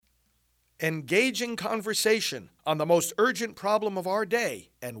Engaging conversation on the most urgent problem of our day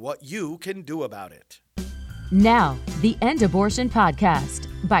and what you can do about it. Now, the End Abortion Podcast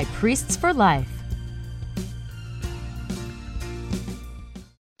by Priests for Life.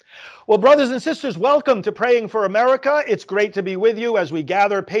 Well, brothers and sisters, welcome to Praying for America. It's great to be with you as we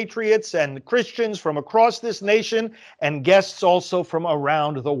gather patriots and Christians from across this nation and guests also from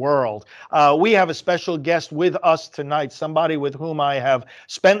around the world. We have a special guest with us tonight, somebody with whom I have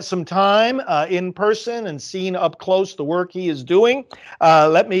spent some time in person and seen up close the work he is doing.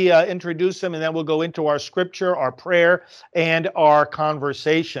 Let me introduce him, and then we'll go into our scripture, our prayer, and our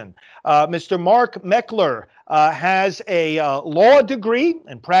conversation. Mr. Mark Meckler has a law degree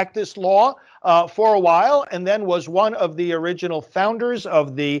and practiced law for a while, and then was one of the original founders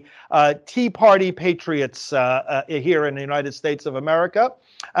of the Tea Party Patriots here in the United States of America.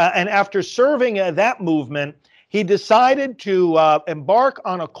 And after serving that movement, he decided to embark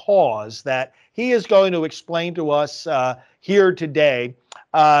on a cause that he is going to explain to us here today.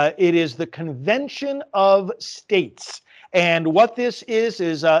 It is the Convention of States. And what this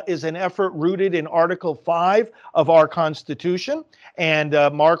is an effort rooted in Article 5 of our Constitution. And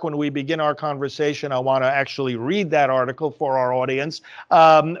Mark, when we begin our conversation, I want to actually read that article for our audience.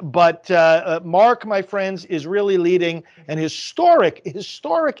 But Mark, my friends, is really leading an historic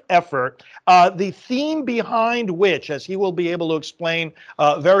effort, the theme behind which, as he will be able to explain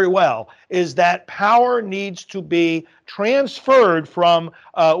very well, is that power needs to be transferred from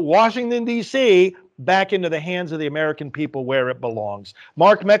Washington, D.C., back into the hands of the American people where it belongs.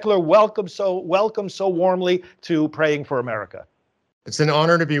 Mark Meckler, welcome so warmly to Praying for America. It's an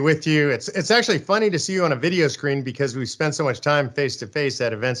honor to be with you. It's actually funny to see you on a video screen because we spent so much time face to face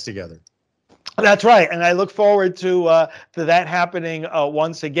at events together. That's right, and I look forward to that happening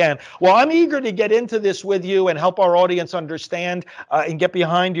once again. Well, I'm eager to get into this with you and help our audience understand and get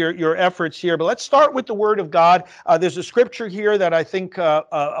behind your efforts here. But let's start with the Word of God. There's a scripture here that I think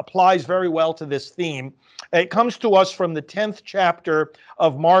applies very well to this theme. It comes to us from the 10th chapter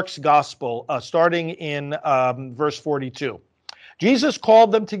of Mark's Gospel, starting in verse 42. Jesus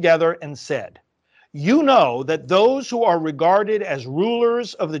called them together and said, "You know that those who are regarded as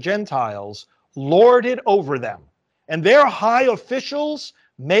rulers of the Gentiles lord it over them, and their high officials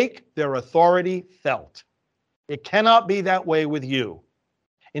make their authority felt. It cannot be that way with you.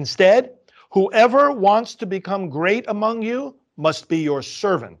 Instead, whoever wants to become great among you must be your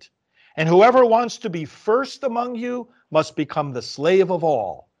servant, and whoever wants to be first among you must become the slave of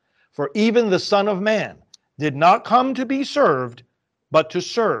all. For even the Son of Man did not come to be served, but to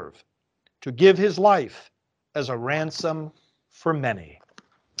serve, to give his life as a ransom for many."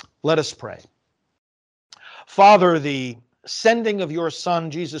 Let us pray. Father, the sending of your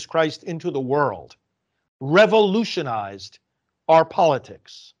Son, Jesus Christ, into the world revolutionized our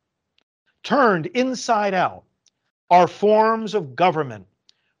politics, turned inside out our forms of government,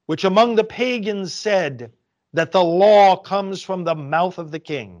 which among the pagans said that the law comes from the mouth of the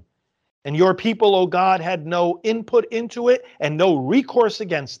king. And your people, O God, had no input into it and no recourse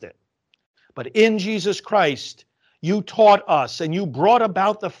against it. But in Jesus Christ, you taught us and you brought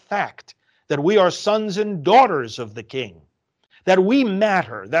about the fact that we are sons and daughters of the King, that we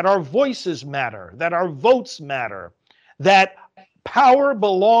matter, that our voices matter, that our votes matter, that power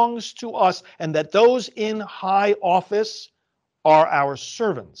belongs to us, and that those in high office are our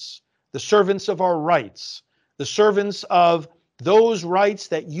servants, the servants of our rights, the servants of those rights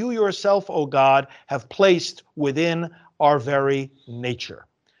that you yourself, O God, have placed within our very nature.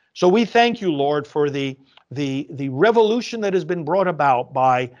 So we thank you, Lord, for the revolution that has been brought about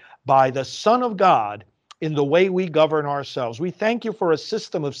by the Son of God in the way we govern ourselves. We thank you for a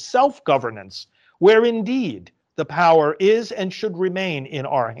system of self-governance where indeed the power is and should remain in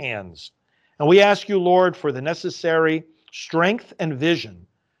our hands. And we ask you, Lord, for the necessary strength and vision,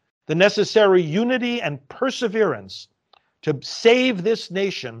 the necessary unity and perseverance to save this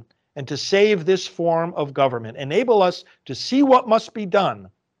nation and to save this form of government. Enable us to see what must be done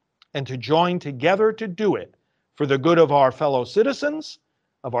and to join together to do it for the good of our fellow citizens,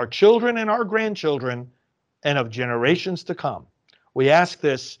 of our children and our grandchildren, and of generations to come. We ask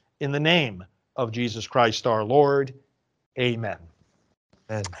this in the name of Jesus Christ our Lord. Amen.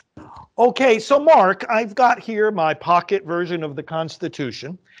 Amen. Okay, so Mark, I've got here my pocket version of the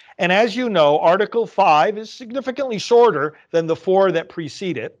Constitution. And as you know, Article 5 is significantly shorter than the 4 that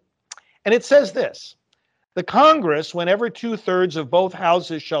precede it. And it says this: "The Congress, whenever 2/3 of both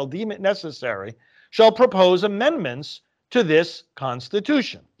houses shall deem it necessary, shall propose amendments to this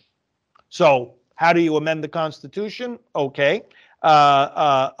Constitution." So how do you amend the Constitution? Okay,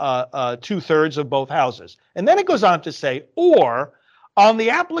 2/3 of both houses. And then it goes on to say, or on the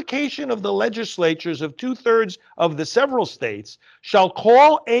application of the legislatures of 2/3 of the several states, shall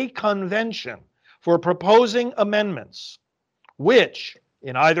call a convention for proposing amendments, which,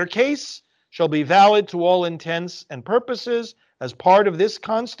 in either case, shall be valid to all intents and purposes as part of this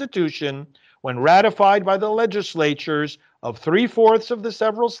Constitution when ratified by the legislatures of 3/4 of the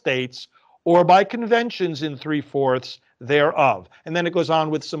several states or by conventions in 3/4 thereof. And then it goes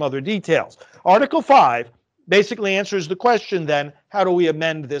on with some other details. Article 5 basically answers the question then, how do we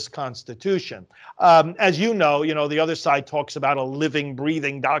amend this Constitution? As you know, the other side talks about a living,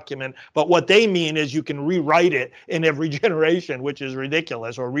 breathing document, but what they mean is you can rewrite it in every generation, which is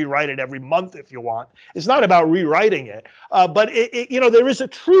ridiculous, or rewrite it every month if you want. It's not about rewriting it, but there is a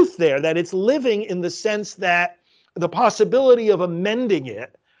truth there that it's living in the sense that the possibility of amending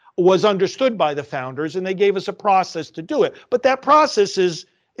it was understood by the founders, and they gave us a process to do it. But that process is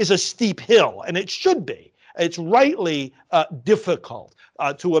a steep hill, and it should be. It's rightly difficult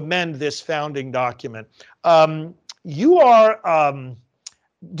to amend this founding document. You are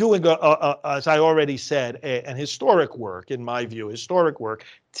doing, as I already said, an historic work, in my view, historic work.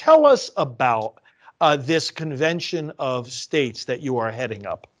 Tell us about this convention of states that you are heading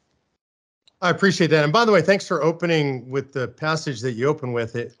up. I appreciate that. And by the way, thanks for opening with the passage that you open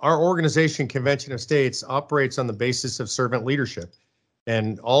with. Our organization, Convention of States, operates on the basis of servant leadership.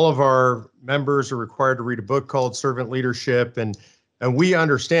 And all of our members are required to read a book called Servant Leadership. And we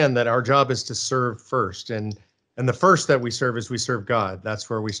understand that our job is to serve first. And the first that we serve is we serve God. That's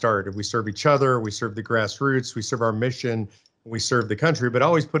where we started. We serve each other. We serve the grassroots. We serve our mission. We serve the country, but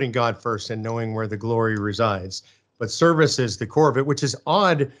always putting God first and knowing where the glory resides. But service is the core of it, which is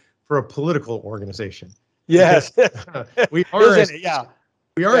odd for a political organization. Yes. We are, as you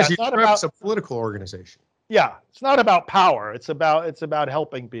described, a political organization. Yeah, it's not about power. It's about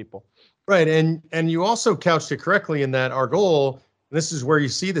helping people. Right, and you also couched it correctly in that our goal, and this is where you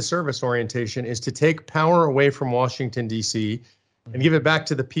see the service orientation, is to take power away from Washington, D.C. and give it back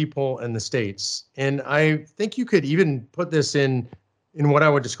to the people and the states. And I think you could even put this in what I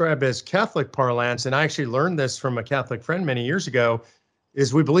would describe as Catholic parlance, and I actually learned this from a Catholic friend many years ago,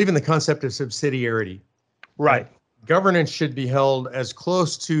 is we believe in the concept of subsidiarity. Right. Governance should be held as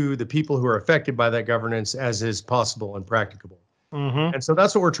close to the people who are affected by that governance as is possible and practicable. Mm-hmm. And so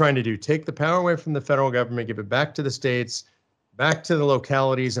that's what we're trying to do. Take the power away from the federal government, give it back to the states, back to the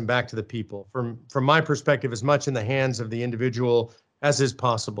localities, and back to the people. From my perspective, as much in the hands of the individual as is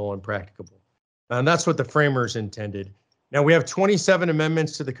possible and practicable. And that's what the framers intended. Now, we have 27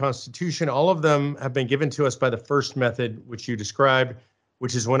 amendments to the Constitution. All of them have been given to us by the first method, which you described,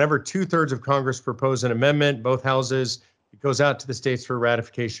 which is whenever 2/3 of Congress propose an amendment, both houses, it goes out to the states for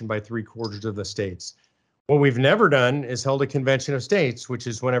ratification by 3/4 of the states. What we've never done is held a convention of states, which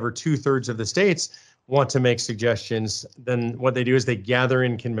is whenever 2/3 of the states want to make suggestions, then what they do is they gather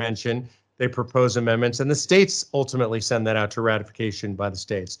in convention, they propose amendments, and the states ultimately send that out to ratification by the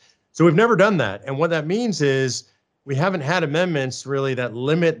states. So we've never done that. And what that means is we haven't had amendments really that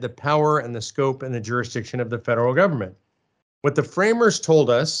limit the power and the scope and the jurisdiction of the federal government. What the framers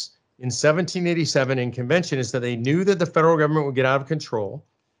told us in 1787 in convention is that they knew that the federal government would get out of control,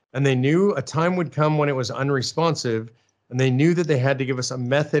 and they knew a time would come when it was unresponsive, and they knew that they had to give us a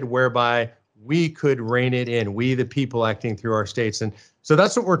method whereby we could rein it in, we the people acting through our states. And so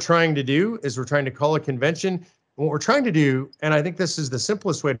that's what we're trying to do, is we're trying to call a convention. And what we're trying to do, and I think this is the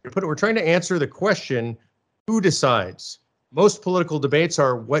simplest way to put it, we're trying to answer the question, who decides? Most political debates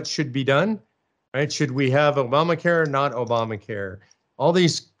are what should be done. Right? Should we have Obamacare, not Obamacare? All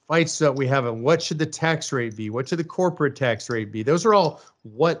these fights that we have, and what should the tax rate be? What should the corporate tax rate be? Those are all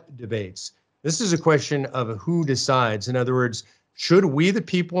what debates. This is a question of who decides. In other words, should we, the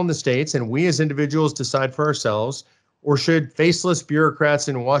people in the states, and we as individuals decide for ourselves, or should faceless bureaucrats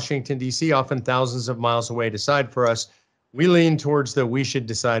in Washington, D.C., often thousands of miles away, decide for us? We lean towards the we should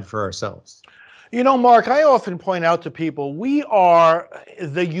decide for ourselves. Mark, I often point out to people, we are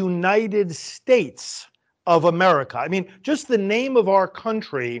the United States of America. I mean, just the name of our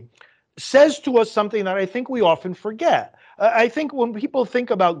country says to us something that I think we often forget. I think when people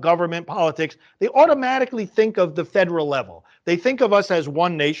think about government politics, they automatically think of the federal level. They think of us as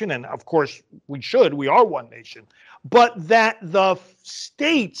one nation, and of course we are one nation, but that the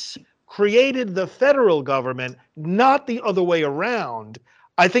states created the federal government, not the other way around,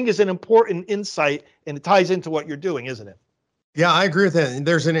 I think is an important insight, and it ties into what you're doing, isn't it? Yeah, I agree with that.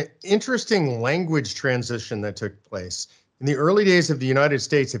 There's an interesting language transition that took place. In the early days of the United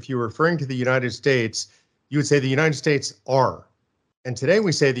States, if you were referring to the United States, you would say the United States are. And today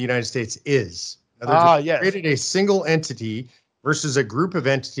we say the United States is. Yes. Created a single entity versus a group of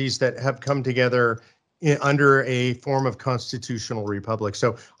entities that have come together under a form of constitutional republic.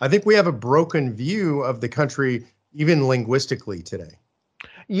 So I think we have a broken view of the country, even linguistically today.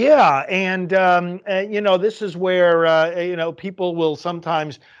 Yeah, and this is where people will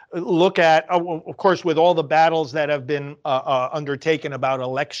sometimes look at, of course, with all the battles that have been undertaken about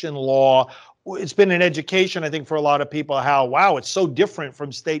election law. It's been an education, I think, for a lot of people, how, wow, it's so different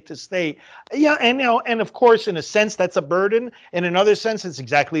from state to state. Yeah, and of course, in a sense, that's a burden. In another sense, it's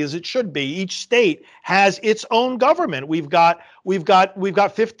exactly as it should be. Each state has its own government. We've got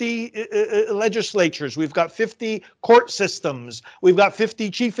 50 legislatures. We've got 50 court systems. We've got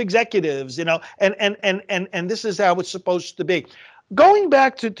 50 chief executives. And this is how it's supposed to be. Going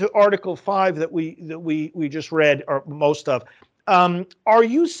back to Article 5 that we just read, or most of. Are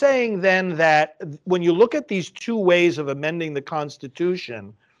you saying then that when you look at these two ways of amending the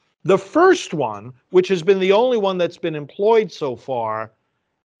Constitution, the first one, which has been the only one that's been employed so far,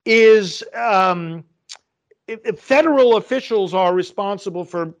 is if federal officials are responsible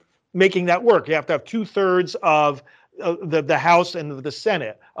for making that work? You have to have 2/3 of the House and the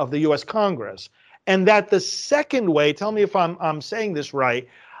Senate of the U.S. Congress. And that the second way, tell me if I'm saying this right,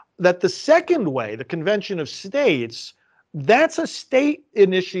 that the second way, the Convention of States, that's a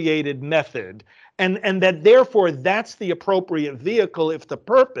state-initiated method, and that therefore that's the appropriate vehicle if the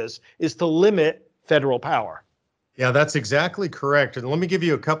purpose is to limit federal power. Yeah, that's exactly correct. And let me give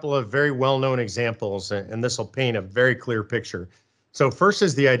you a couple of very well-known examples, and this will paint a very clear picture. So first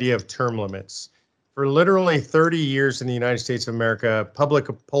is the idea of term limits. For literally 30 years in the United States of America, public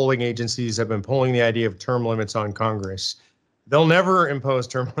polling agencies have been polling the idea of term limits on Congress. They'll never impose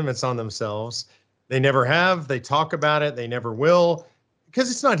term limits on themselves. They never have. They talk about it. They never will,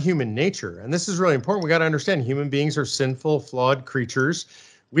 because it's not human nature. And this is really important. We got to understand human beings are sinful, flawed creatures.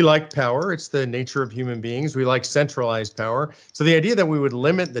 We like power. It's the nature of human beings. We like centralized power. So the idea that we would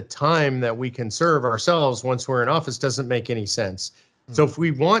limit the time that we can serve ourselves once we're in office doesn't make any sense. So if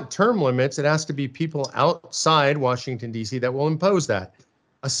we want term limits, it has to be people outside Washington, D.C. that will impose that.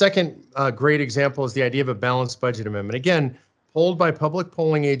 A second great example is the idea of a balanced budget amendment. Again, polled by public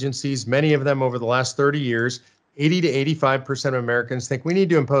polling agencies, many of them over the last 30 years, 80 to 85% of Americans think we need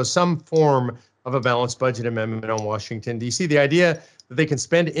to impose some form of a balanced budget amendment on Washington, D.C. The idea that they can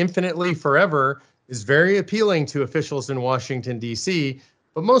spend infinitely forever is very appealing to officials in Washington, D.C.,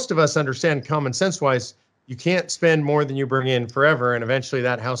 but most of us understand common sense-wise, you can't spend more than you bring in forever, and eventually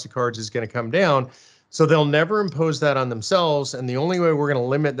that house of cards is going to come down. So they'll never impose that on themselves, and the only way we're going to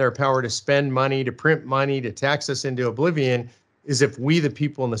limit their power to spend money, to print money, to tax us into oblivion is if we, the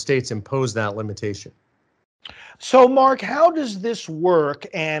people in the states, impose that limitation. So, Mark, how does this work,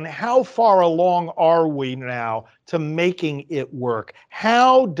 and how far along are we now to making it work?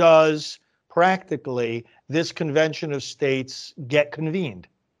 How does, practically, this Convention of States get convened?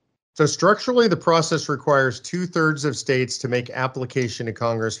 So structurally, the process requires 2/3 of states to make application to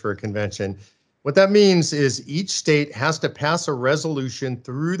Congress for a convention. What that means is each state has to pass a resolution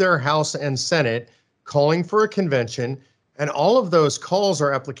through their House and Senate calling for a convention, and all of those calls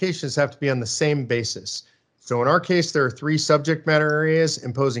or applications have to be on the same basis. So in our case, there are 3 subject matter areas: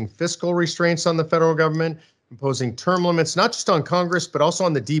 imposing fiscal restraints on the federal government, imposing term limits, not just on Congress, but also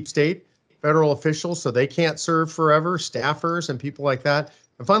on the deep state federal officials so they can't serve forever, staffers and people like that.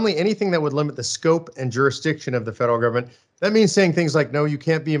 And finally, anything that would limit the scope and jurisdiction of the federal government. That means saying things like, no, you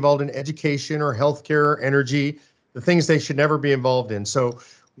can't be involved in education or healthcare or energy, the things they should never be involved in. So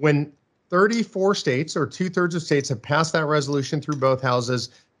when 34 states or 2/3 of states have passed that resolution through both houses,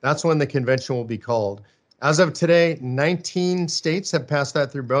 that's when the convention will be called. As of today, 19 states have passed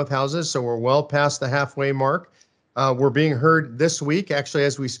that through both houses, so we're well past the halfway mark. We're being heard this week. Actually,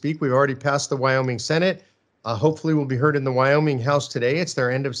 as we speak, we've already passed the Wyoming Senate. Hopefully we'll be heard in the Wyoming House today. It's their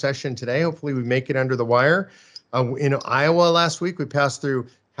end of session today. Hopefully we make it under the wire. In Iowa last week, we passed through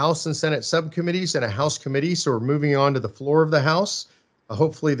House and Senate subcommittees and a House committee. So we're moving on to the floor of the House.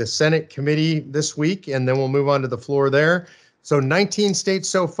 Hopefully the Senate committee this week, and then we'll move on to the floor there. So 19 states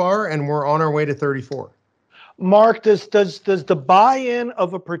so far, and we're on our way to 34. Mark, does the buy-in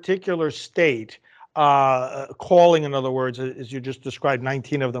of a particular state, calling, in other words, as you just described,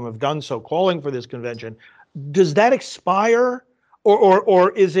 19 of them have done so, calling for this convention, does that expire,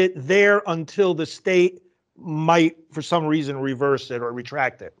 or is it there until the state might, for some reason, reverse it or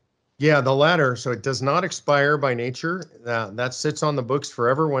retract it? Yeah, the latter. So it does not expire by nature. That sits on the books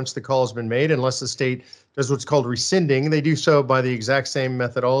forever once the call has been made, unless the state does what's called rescinding. They do so by the exact same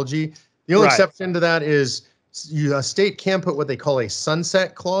methodology. The only exception to that is a state can put what they call a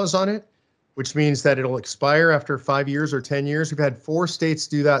sunset clause on it, which means that it'll expire after 5 years or 10 years. We've had 4 states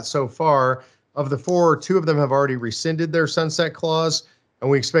do that so far. Of the 4, 2 of them have already rescinded their sunset clause. and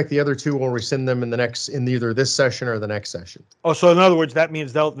we expect the other 2 will rescind them in either this session or the next session. Oh, so in other words, that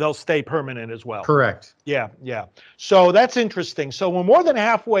means they'll stay permanent as well. Correct. Yeah. So that's interesting. So we're more than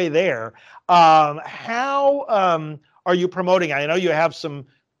halfway there. How are you promoting? I know you have some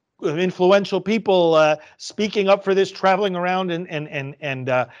influential people speaking up for this, traveling around and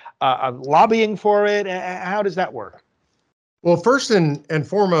lobbying for it. How does that work? Well, first and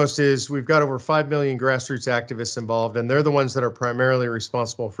foremost is we've got over 5 million grassroots activists involved, and they're the ones that are primarily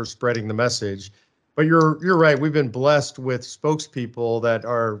responsible for spreading the message. But you're right. We've been blessed with spokespeople that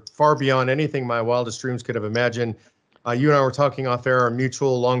are far beyond anything my wildest dreams could have imagined. You and I were talking off air. Our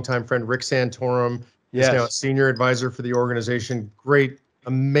mutual longtime friend Rick Santorum is now a senior advisor for the organization. Great,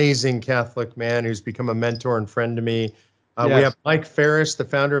 amazing Catholic man who's become a mentor and friend to me. We have Mike Ferris, the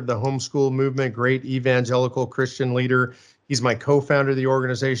founder of the Homeschool Movement, great evangelical Christian leader. He's my co-founder of the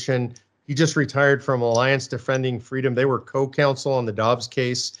organization. He just retired from Alliance Defending Freedom. They were co-counsel on the Dobbs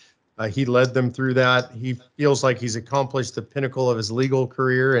case. He led them through that. He feels like he's accomplished the pinnacle of his legal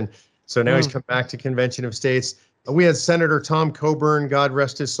career. And so now he's come back to Convention of States. We had Senator Tom Coburn, God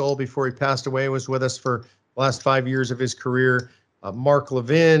rest his soul, before he passed away, was with us for the last 5 years of his career. Mark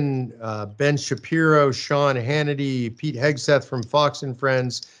Levin, Ben Shapiro, Sean Hannity, Pete Hegseth from Fox and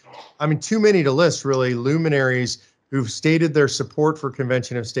Friends. I mean, too many to list, really, luminaries who've stated their support for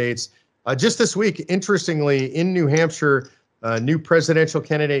Convention of States. Just this week, interestingly, in New Hampshire, new presidential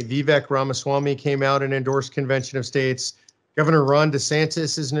candidate Vivek Ramaswamy came out and endorsed Convention of States. Governor Ron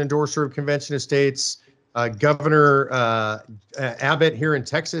DeSantis is an endorser of Convention of States. Governor Abbott here in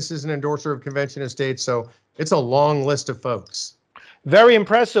Texas is an endorser of Convention of States. So it's a long list of folks. Very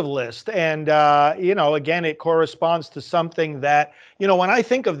impressive list. And, again, it corresponds to something that, when I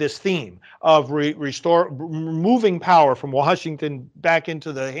think of this theme of removing power from Washington back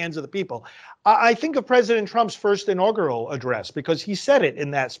into the hands of the people, I think of President Trump's first inaugural address, because he said it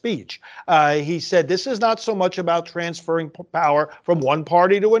in that speech. He said, this is not so much about transferring power from one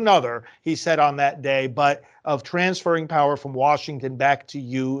party to another, he said on that day, but of transferring power from Washington back to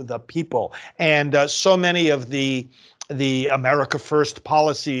you, the people. And so many of the America First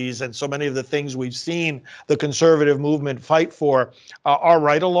policies and so many of the things we've seen the conservative movement fight for are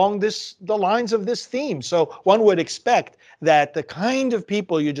right along the lines of this theme. So one would expect that the kind of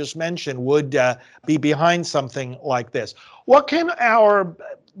people you just mentioned would be behind something like this. What can our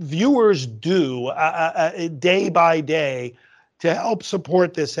viewers do day by day to help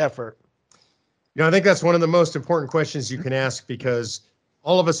support this effort? I think that's one of the most important questions you can ask, because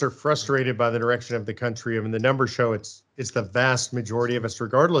all of us are frustrated by the direction of the country. I mean, the numbers show it's the vast majority of us,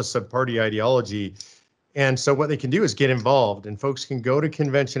 regardless of party ideology. And so what they can do is get involved, and folks can go to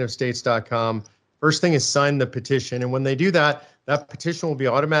conventionofstates.com. First thing is sign the petition. And when they do that, that petition will be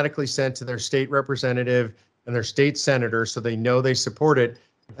automatically sent to their state representative and their state senator, so they know they support it.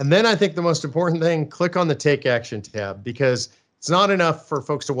 And then I think the most important thing, click on the Take Action tab, because it's not enough for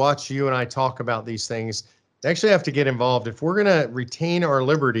folks to watch you and I talk about these things. They actually have to get involved. If we're going to retain our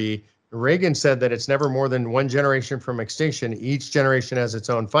liberty, Reagan said that it's never more than one generation from extinction. Each generation has its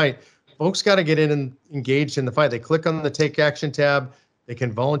own fight. Folks got to get in and engaged in the fight. They click on the Take Action tab. They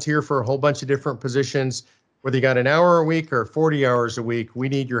can volunteer for a whole bunch of different positions. Whether you got an hour a week or 40 hours a week, we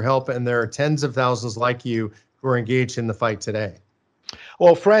need your help. And there are tens of thousands like you who are engaged in the fight today.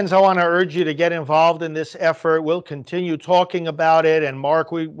 Well, friends, I want to urge you to get involved in this effort. We'll continue talking about it. And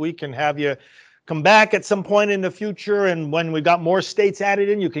Mark, we can have you come back at some point in the future, and when we've got more states added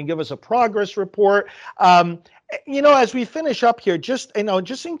in, you can give us a progress report. As we finish up here, just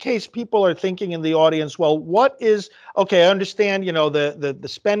in case people are thinking in the audience, well, what is, okay, I understand, the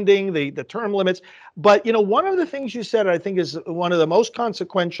spending, the term limits, but, one of the things you said, I think, is one of the most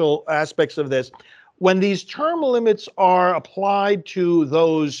consequential aspects of this. When these term limits are applied to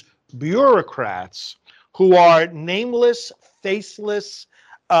those bureaucrats who are nameless, faceless,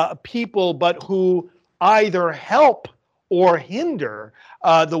 people, but who either help or hinder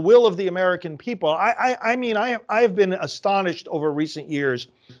the will of the American people. I mean, I have been astonished over recent years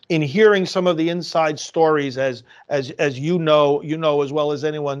in hearing some of the inside stories, as you know as well as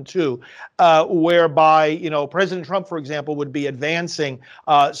anyone too, whereby President Trump, for example, would be advancing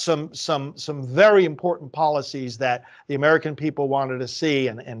some very important policies that the American people wanted to see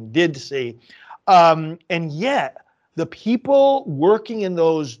and did see, and yet the people working in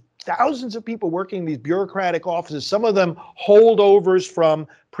those, thousands of people working in these bureaucratic offices, some of them holdovers from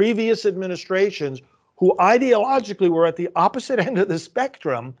previous administrations who ideologically were at the opposite end of the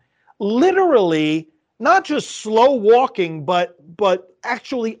spectrum, literally not just slow walking, but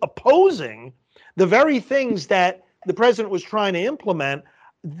actually opposing the very things that the president was trying to implement.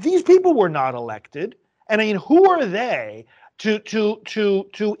 These people were not elected. And I mean, who are they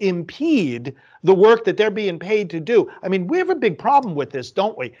to impede the work that they're being paid to do. I mean, we have a big problem with this,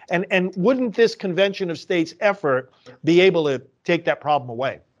 don't we? And wouldn't this Convention of States effort be able to take that problem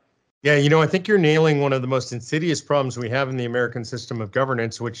away? Yeah, you know, I think you're nailing one of the most insidious problems we have in the American system of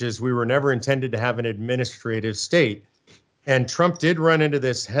governance, which is we were never intended to have an administrative state. And Trump did run into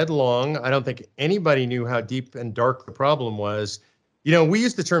this headlong. I don't think anybody knew how deep and dark the problem was. You know, we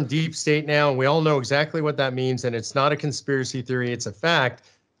use the term deep state now, and we all know exactly what that means. And it's not a conspiracy theory, it's a fact.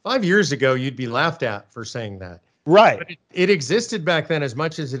 5 years ago, you'd be laughed at for saying that. Right. But it existed back then as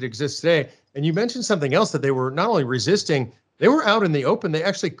much as it exists today. And you mentioned something else, that they were not only resisting, they were out in the open. They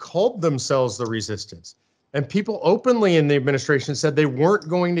actually called themselves the resistance. And people openly in the administration said they weren't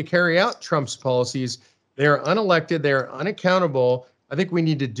going to carry out Trump's policies. They are unelected. They are unaccountable. I think we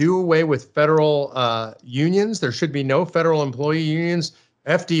need to do away with federal unions. There should be no federal employee unions.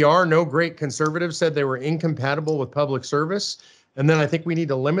 FDR, no great conservative, said they were incompatible with public service. And then I think we need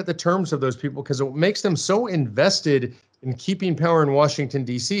to limit the terms of those people, because what makes them so invested in keeping power in Washington,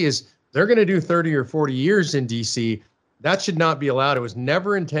 D.C. is they're going to do 30 or 40 years in D.C. That should not be allowed. It was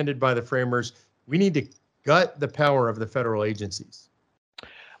never intended by the framers. We need to gut the power of the federal agencies.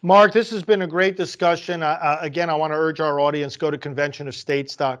 Mark, this has been a great discussion. Again, I want to urge our audience, go to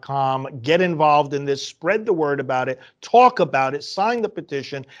conventionofstates.com, get involved in this, spread the word about it, talk about it, sign the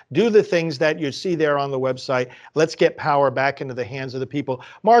petition, do the things that you see there on the website. Let's get power back into the hands of the people.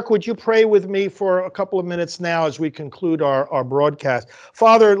 Mark, would you pray with me for a couple of minutes now as we conclude our broadcast?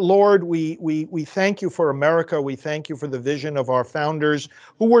 Father, Lord, we thank you for America. We thank you for the vision of our founders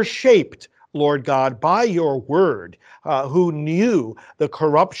who were shaped, Lord God, by your word, who knew the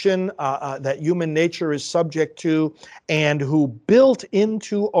corruption that human nature is subject to, and who built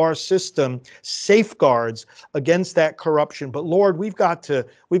into our system safeguards against that corruption. But Lord, we've got to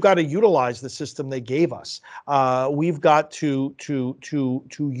utilize the system they gave us. We've got to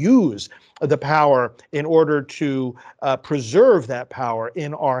use the power in order to preserve that power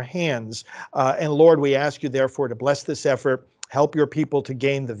in our hands. And Lord, we ask you therefore to bless this effort, help your people to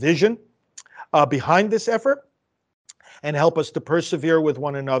gain the vision behind this effort, and help us to persevere with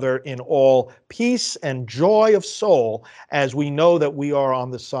one another in all peace and joy of soul, as we know that we are on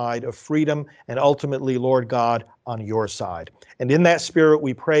the side of freedom and ultimately, Lord God, on your side. And in that spirit,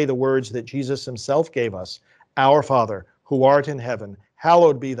 we pray the words that Jesus himself gave us. Our Father, who art in heaven,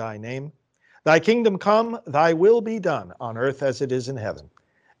 hallowed be thy name. Thy kingdom come, thy will be done on earth as it is in heaven.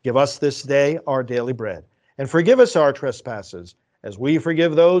 Give us this day our daily bread, and forgive us our trespasses, as we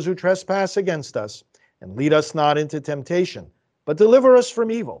forgive those who trespass against us. And lead us not into temptation, but deliver us from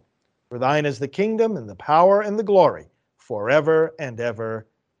evil. For thine is the kingdom and the power and the glory, forever and ever.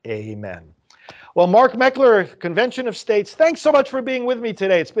 Amen. Well, Mark Meckler, Convention of States, thanks so much for being with me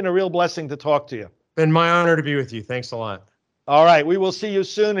today. It's been a real blessing to talk to you. Been my honor to be with you. Thanks a lot. All right, we will see you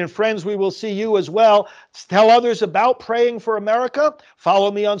soon. And friends, we will see you as well. Tell others about Praying for America.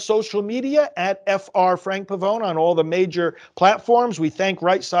 Follow me on social media at FR Frank Pavone on all the major platforms. We thank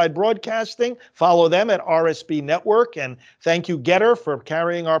Right Side Broadcasting. Follow them at RSB Network. And thank you, Getter, for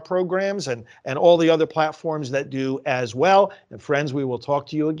carrying our programs and all the other platforms that do as well. And friends, we will talk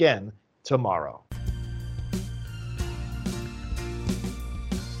to you again tomorrow.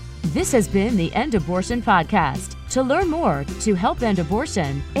 This has been the End Abortion Podcast. To learn more, to help end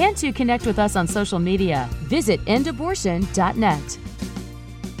abortion, and to connect with us on social media, visit endabortion.net.